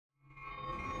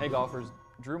Hey golfers,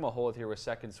 Drew Mahold here with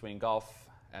Second Swing Golf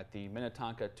at the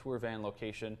Minnetonka Tour Van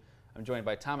location. I'm joined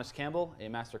by Thomas Campbell, a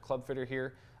master club fitter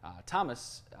here.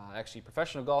 Thomas, actually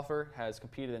professional golfer, has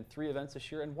competed in 3 events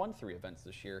this year and won 3 events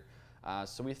this year.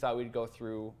 So we thought we'd go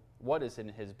through what is in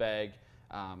his bag,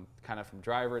 kind of from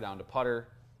driver down to putter,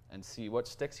 and see what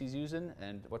sticks he's using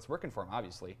and what's working for him,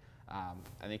 obviously. I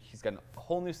think he's got a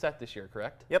whole new set this year,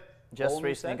 correct? Yep, just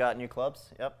recently got new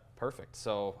clubs, yep. Perfect.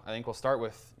 So I think we'll start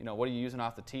with, what are you using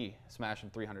off the tee?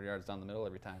 Smashing 300 yards down the middle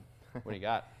every time. What do you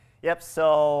got? Yep,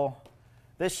 so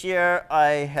this year I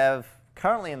have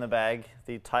currently in the bag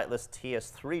the Titleist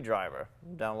TS3 driver.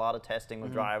 I've done a lot of testing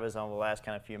with drivers over the last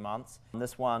kind of few months.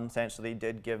 This one essentially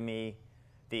did give me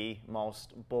the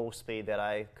most ball speed that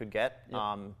I could get.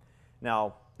 Yep.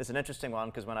 Now, it's an interesting one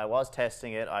because when I was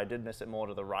testing it, I did miss it more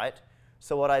to the right.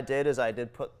 So what I did is I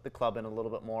did put the club in a little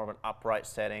bit more of an upright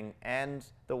setting and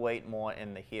the weight more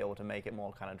in the heel to make it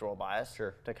more kind of draw bias,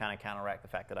 to kind of counteract the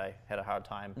fact that I had a hard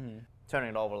time turning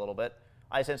it over a little bit.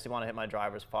 I essentially want to hit my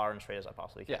driver as far and straight as I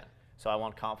possibly can. So I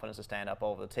want confidence to stand up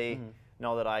over the tee,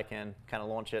 know that I can kind of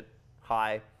launch it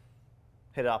high,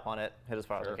 hit up on it, hit as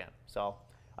far as I can. So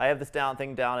I have this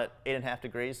thing down at 8.5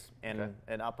 degrees in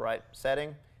an upright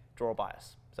setting, draw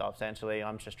bias. So essentially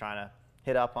I'm just trying to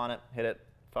hit up on it, hit it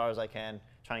as far as I can,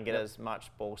 try and get as much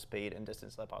ball speed and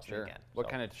distance as I possibly can. What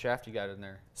kind of shaft you got in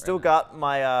there? Still got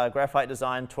my graphite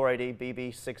design Tour AD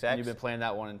BB6X. And you've been playing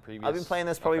that one in previous? I've been playing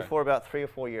this probably for about 3 or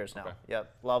 4 years now.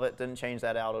 Yep, love it, didn't change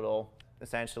that out at all.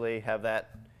 Essentially have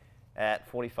that at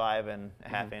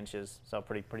 45.5 inches, so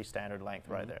pretty standard length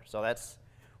right there. So that's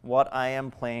what I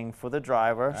am playing for the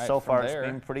driver. Right, so far it's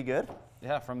been pretty good.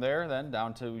 Yeah, from there then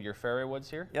down to your fairway woods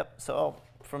here? Yep, so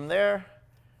from there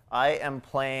I am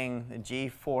playing the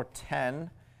G410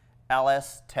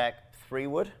 LS Tech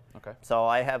 3-wood. Okay. So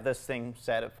I have this thing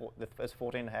set at this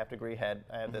 14.5 degree head.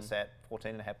 I have this at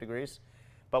 14.5 degrees.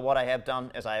 But what I have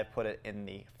done is I have put it in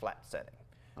the flat setting.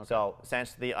 Okay. So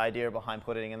essentially the idea behind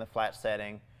putting it in the flat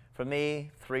setting, for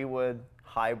me, 3-wood,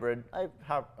 hybrid, I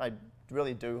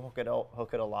really do hook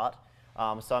it a lot.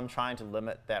 So I'm trying to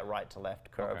limit that right to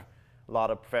left curve. Okay. A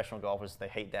lot of professional golfers, they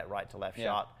hate that right to left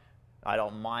shot. I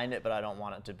don't mind it, but I don't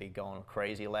want it to be going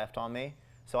crazy left on me.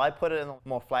 So I put it in a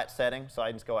more flat setting, so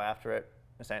I just go after it,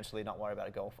 essentially not worry about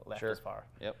it going left as far.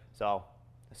 Yep. So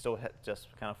I still hit just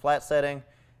kind of flat setting.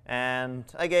 And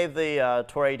I gave the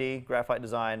Tour AD Graphite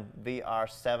Design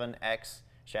VR7X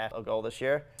shaft a go this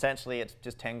year. Essentially, it's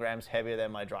just 10 grams heavier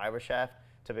than my driver shaft.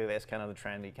 Typically, that's kind of the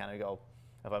trend. You kind of go,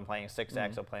 if I'm playing a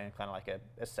 6X, I'm playing kind of like a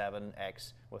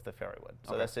 7X with the fairway wood.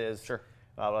 So this is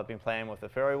what I've been playing with the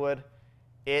fairway wood.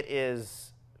 It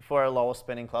is, for a lower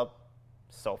spinning club,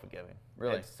 so forgiving.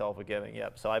 Really? It's so forgiving,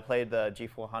 yep. So I played the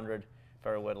G400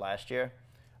 fairway wood last year.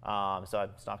 So I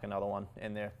snuck another one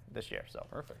in there this year. So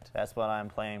perfect. That's what I'm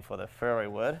playing for the fairway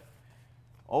wood.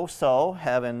 Also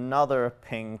have another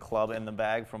ping club in the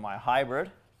bag for my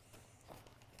hybrid.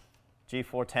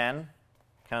 G410, kind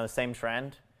of the same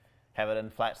trend. Have it in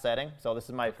flat setting. So this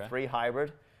is my 3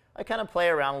 hybrid. I kind of play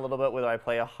around a little bit whether I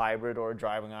play a hybrid or a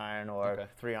driving iron or a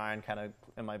 3-iron kind of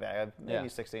in my bag. I have maybe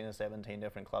 16 or 17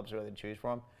 different clubs really to choose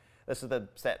from. This is the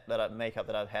set makeup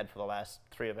that I've had for the last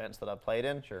 3 events that I've played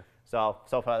in. Sure. So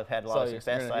far I've had a lot of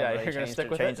success. I haven't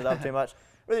really changed it up too much.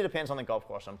 Really depends on the golf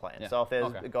course I'm playing. So if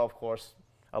there's a golf course,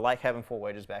 I like having 4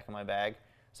 wedges back in my bag.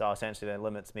 So essentially that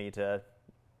limits me to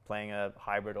playing a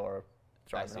hybrid or a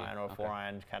driving iron or a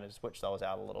 4-iron, kind of switch those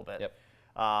out a little bit.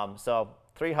 Yep. So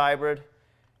 3 hybrid.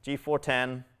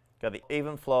 G410, got the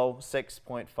Even Flow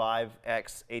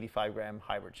 6.5X 85 gram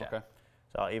hybrid shaft. Okay.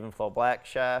 So Even Flow black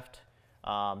shaft.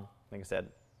 Like I said,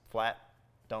 flat,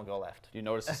 don't go left. Do you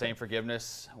notice the same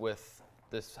forgiveness with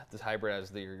this hybrid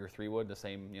as your 3-wood, the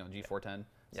same G410,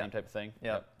 same type of thing?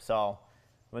 Yep. So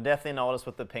we'll definitely notice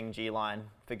with the Ping G line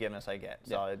forgiveness I get.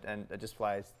 So and it just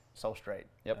flies so straight.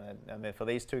 Yep. I mean, for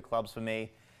these 2 clubs for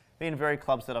me, being very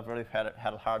clubs that I've really had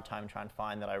a hard time trying to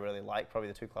find that I really like, probably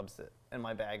the 2 clubs that in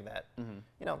my bag that,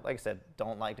 like I said,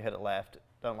 don't like to hit it left,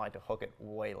 don't like to hook it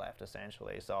way left,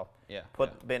 essentially. So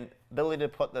the ability to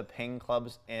put the ping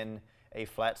clubs in a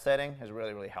flat setting has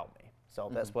really, really helped me.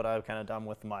 So that's what I've kind of done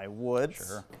with my woods.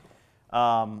 Sure.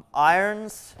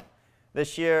 Irons,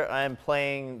 this year I'm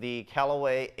playing the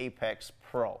Callaway Apex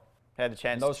Pro. Had the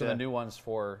chance. And those are the new ones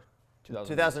for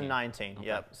 2019.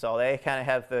 Yep. So they kind of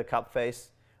have the cup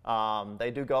face.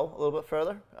 They do go a little bit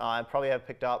further. I probably have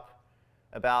picked up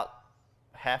about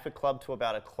half a club to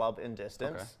about a club in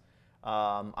distance. Okay.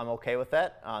 I'm okay with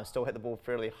that. Still hit the ball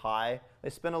fairly high.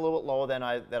 They spin a little bit lower than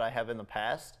I have in the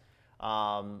past,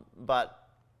 but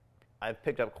I've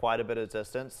picked up quite a bit of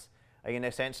distance. I can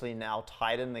essentially now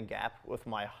tighten the gap with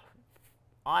my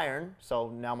iron, so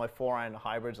now my 4-iron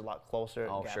hybrid's a lot closer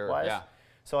gap-wise. Sure, yeah.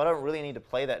 So I don't really need to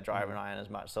play that driving iron as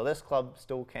much. So this club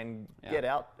still can get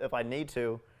out if I need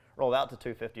to, roll out to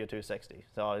 250 or 260.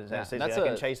 So essentially I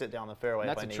can chase it down the fairway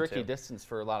if I need to. That's a tricky distance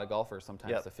for a lot of golfers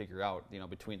sometimes to figure out, you know,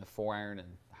 between the 4-iron and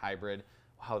hybrid,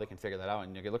 how they can figure that out.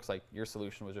 And it looks like your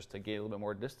solution was just to get a little bit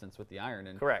more distance with the iron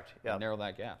and, and narrow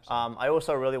that gap. So. I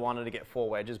also really wanted to get 4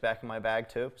 wedges back in my bag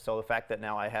too. So the fact that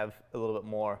now I have a little bit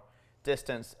more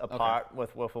distance apart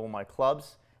with all my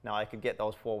clubs, now I could get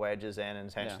those 4 wedges in and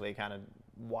essentially kind of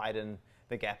widen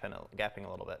the gapping a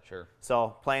little bit. Sure.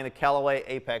 So playing the Callaway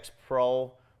Apex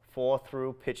Pro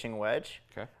 4-through pitching wedge.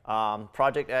 Okay.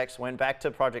 Project X, went back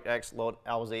to Project X Load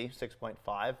LZ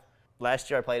 6.5. Last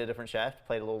year I played a different shaft,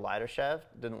 played a little lighter shaft,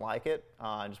 didn't like it.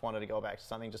 I just wanted to go back to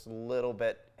something just a little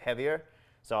bit heavier.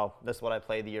 So this is what I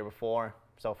played the year before.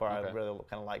 So far I really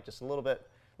kind of like just a little bit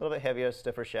heavier,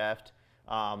 stiffer shaft.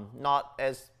 Not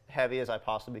as heavy as I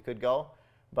possibly could go,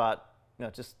 but you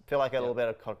know, just feel like I had a little bit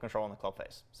of control on the club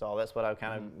face. So that's what I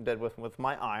kind of did with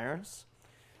my irons.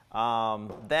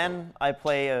 Then I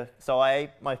play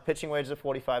my pitching wedge is at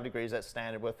 45 degrees. That's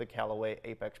standard with the Callaway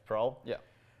Apex Pro. Yeah.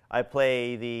 I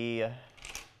play the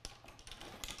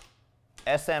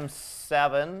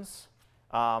SM7s,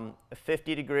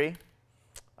 50 degree.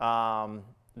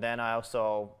 Then I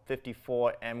also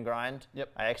 54 M grind. Yep.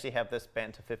 I actually have this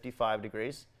bent to 55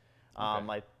 degrees.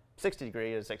 My 60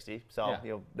 degree is 60, so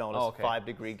you'll notice 5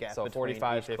 degree gap between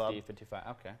 45, each 50, club. 55.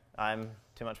 Okay. I'm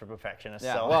too much of a perfectionist.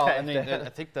 Yeah. So well, I mean, I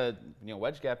think the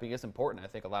wedge gapping is important. I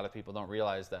think a lot of people don't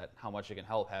realize that how much it can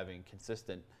help having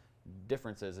consistent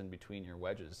differences in between your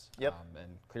wedges. Yep.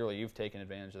 And clearly, you've taken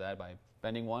advantage of that by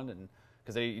bending one, and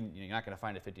because you're not going to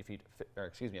find a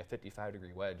 55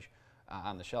 degree wedge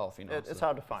on the shelf. You know, it's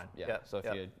hard to find. Yeah. So if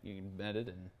you can bend it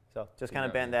and so just kind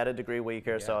of bend that a degree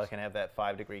weaker, so I can have that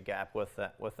 5 degree gap with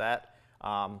that.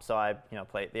 So I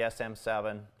play the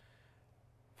SM7,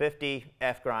 50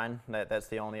 F grind. That's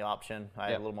the only option.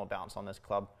 I have a little more bounce on this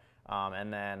club.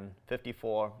 And then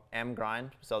 54 M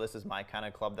grind. So this is my kind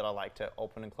of club that I like to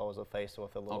open and close the face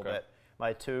with a little bit.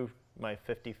 My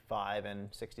 55 and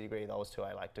 60 degree, those two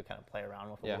I like to kind of play around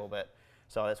with a little bit.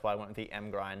 So that's why I went with the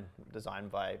M grind,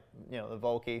 designed by the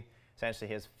Volkey.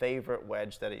 Essentially his favorite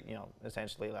wedge that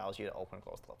essentially allows you to open and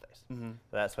close the club face. So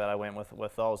that's what I went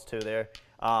with those two there.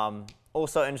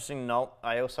 Also interesting note,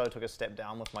 I also took a step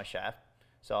down with my shaft.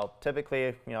 So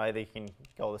typically, either you can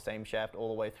go the same shaft all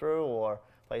the way through or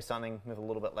play something with a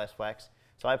little bit less flex.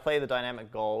 So I play the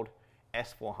Dynamic Gold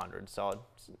S400. So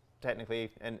it's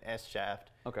technically an S shaft.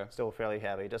 Okay. Still fairly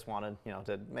heavy. Just wanted,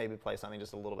 to maybe play something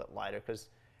just a little bit lighter because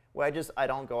wedges I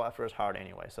don't go after as hard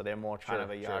anyway. So they're more kind of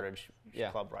a yardage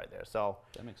club right there. So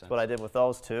that makes sense. That's what I did with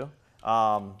those two.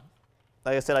 Like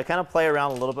I said, I kind of play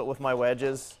around a little bit with my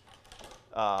wedges.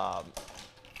 I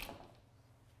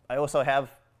also have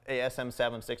a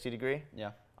SM7 60 degree.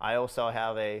 Yeah. I also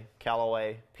have a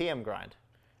Callaway PM grind.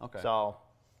 Okay. So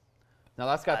now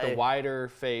that's got the wider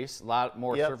face, a lot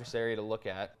more surface area to look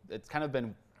at. It's kind of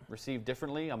been received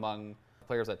differently among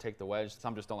players that take the wedge.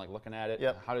 Some just don't like looking at it.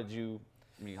 Yep. How did you?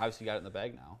 I mean, obviously you got it in the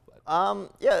bag now.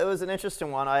 But. Yeah, it was an interesting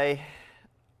one.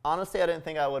 Honestly, I didn't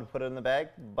think I would put it in the bag,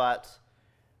 but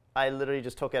I literally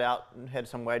just took it out and had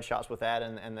some wedge shots with that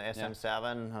and the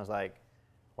SM7. I was like,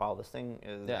 wow, this thing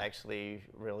is actually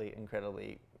really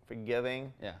incredibly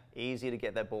forgiving, easy to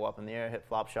get that ball up in the air, hit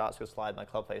flop shots, go slide my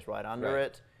club face right under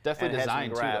it. Definitely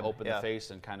designed to open the face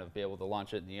and kind of be able to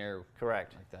launch it in the air.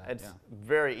 Correct. Like that. It's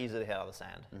very easy to hit out of the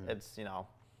sand. It's,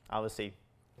 obviously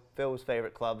Phil's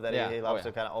favorite club that he loves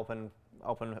to kind of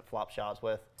open flop shots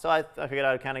with. So I figured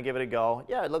I'd kind of give it a go.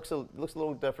 Yeah, it looks a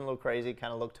little different, a little crazy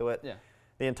kind of look to it. Yeah.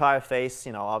 The entire face,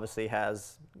 obviously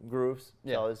has grooves,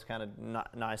 so it's kind of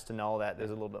nice to know that there's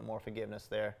a little bit more forgiveness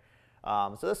there.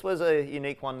 So this was a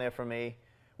unique one there for me.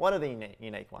 One of the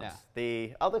unique ones. Yeah.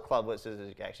 The other club, which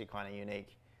is actually kind of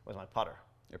unique, was my putter.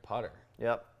 Your putter?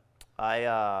 Yep. What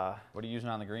are you using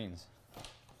on the greens?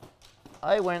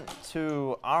 I went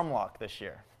to arm lock this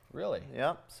year. Really?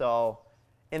 Yep. So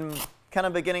in kind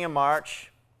of beginning of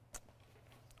March,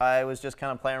 I was just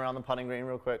kind of playing around the putting green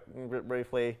real quick,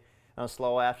 briefly, on a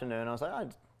slow afternoon. I was like,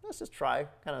 let's just try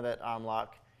kind of that arm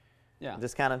lock. Yeah.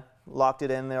 Just kind of locked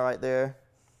it in there right there.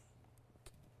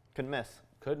 Couldn't miss.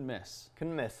 Couldn't miss.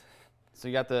 Couldn't miss. So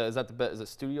you got is it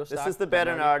studio stock? This is the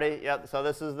Bettinardi. Yep. So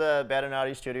this is the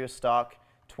Bettinardi Studio Stock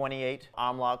 28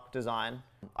 arm lock design.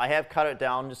 I have cut it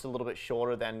down just a little bit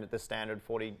shorter than the standard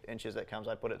 40 inches that comes.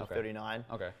 I put it to 39.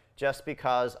 Okay. Just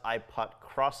because I putt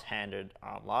cross-handed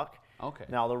arm lock. Okay.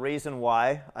 Now the reason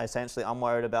why, I'm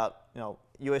worried about,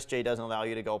 USG doesn't allow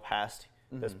you to go past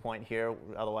this point here.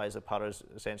 Otherwise the putter is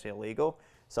essentially illegal.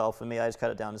 So for me, I just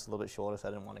cut it down just a little bit shorter, so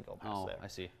I didn't want to go past there. I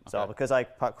see. Okay. So because I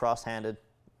putt cross-handed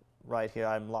right here,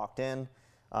 I'm locked in,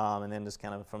 and then just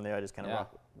kind of from there, I just kind of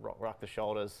rock the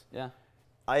shoulders. Yeah.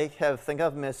 I think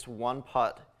I've missed one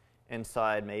putt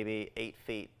inside maybe 8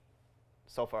 feet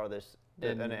so far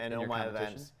in all my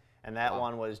events, and that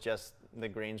one was just the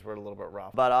greens were a little bit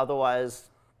rough. But otherwise,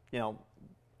 you know,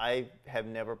 I have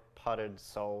never putted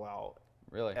so well.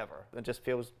 Really? Ever. It just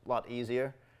feels a lot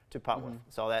easier to putt with.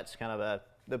 So that's kind of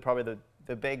probably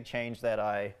the big change that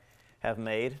I have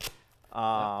made.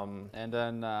 And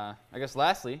then I guess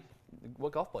lastly,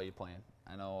 what golf ball are you playing?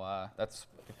 I know that's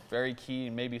a very key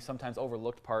and maybe sometimes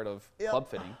overlooked part of club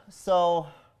fitting. So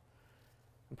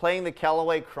I'm playing the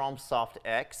Callaway Chrome Soft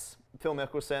X. Phil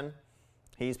Mickelson,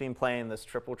 he's been playing this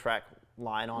triple track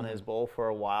line on his ball for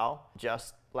a while.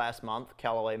 Just last month,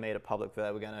 Callaway made it public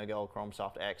that we're going to go Chrome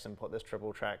Soft X and put this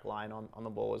triple track line on the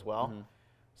ball as well.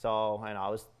 So, and I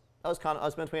was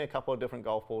between a couple of different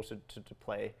golf balls to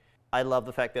play. I love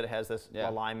the fact that it has this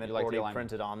alignment already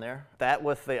printed on there. That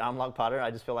with the unlock putter,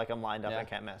 I just feel like I'm lined up and I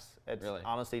can't miss. It's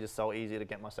honestly just so easy to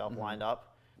get myself lined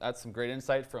up. That's some great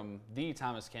insight from the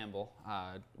Thomas Campbell,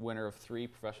 winner of 3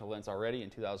 professional events already in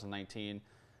 2019.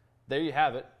 There you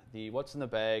have it, the what's in the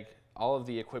bag, all of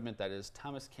the equipment that is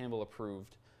Thomas Campbell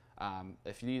approved.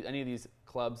 If you need any of these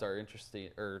clubs are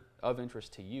interested or of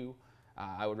interest to you,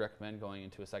 I would recommend going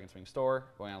into a Second Swing store,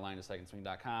 going online to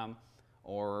secondswing.com,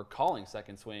 or calling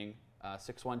Second Swing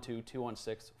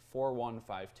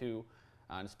 612-216-4152 to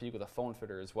speak with a phone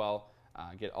fitter as well.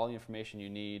 Get all the information you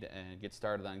need and get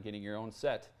started on getting your own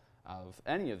set of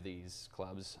any of these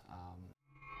clubs.